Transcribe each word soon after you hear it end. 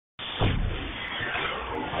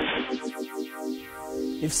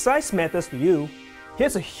If size matters to you,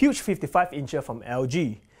 here's a huge 55-incher from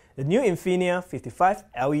LG, the new Infinia 55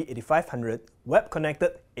 LE8500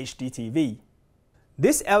 web-connected HD TV.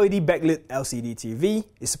 This LED backlit LCD TV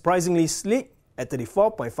is surprisingly sleek at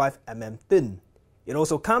 34.5 mm thin. It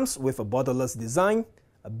also comes with a borderless design,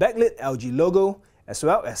 a backlit LG logo, as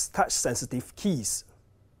well as touch-sensitive keys.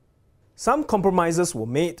 Some compromises were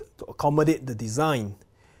made to accommodate the design.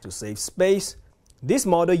 To save space, this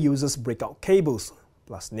model uses breakout cables,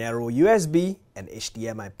 plus narrow USB and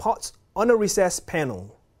HDMI ports on a recessed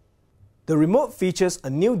panel. The remote features a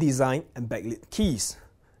new design and backlit keys.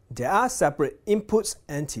 There are separate inputs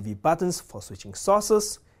and TV buttons for switching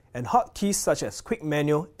sources, and hotkeys such as Quick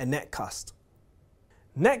Manual and Netcast.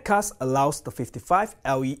 Netcast allows the 55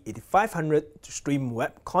 LE8500 to stream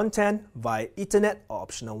web content via Ethernet or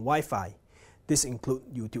optional Wi-Fi. This includes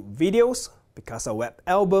YouTube videos, Picasa Web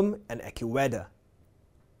Album, and AccuWeather.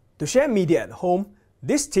 To share media at home,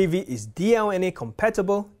 this TV is DLNA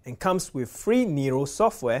compatible and comes with free Nero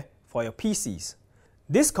software for your PCs.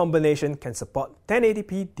 This combination can support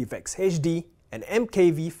 1080p DivX HD and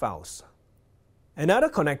MKV files. Another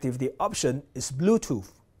connectivity option is Bluetooth,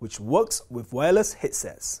 which works with wireless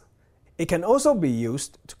headsets. It can also be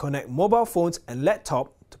used to connect mobile phones and laptops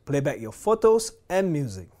to play back your photos and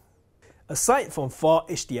music. Aside from 4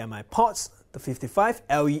 HDMI ports, the 55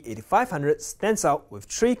 LE8500 stands out with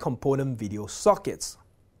 3 component video sockets.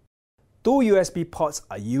 2 USB ports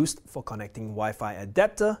are used for connecting Wi-Fi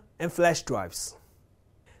adapter and flash drives.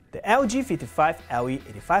 The LG 55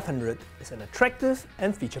 LE8500 is an attractive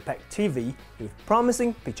and feature-packed TV with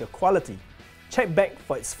promising picture quality. Check back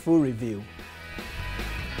for its full review.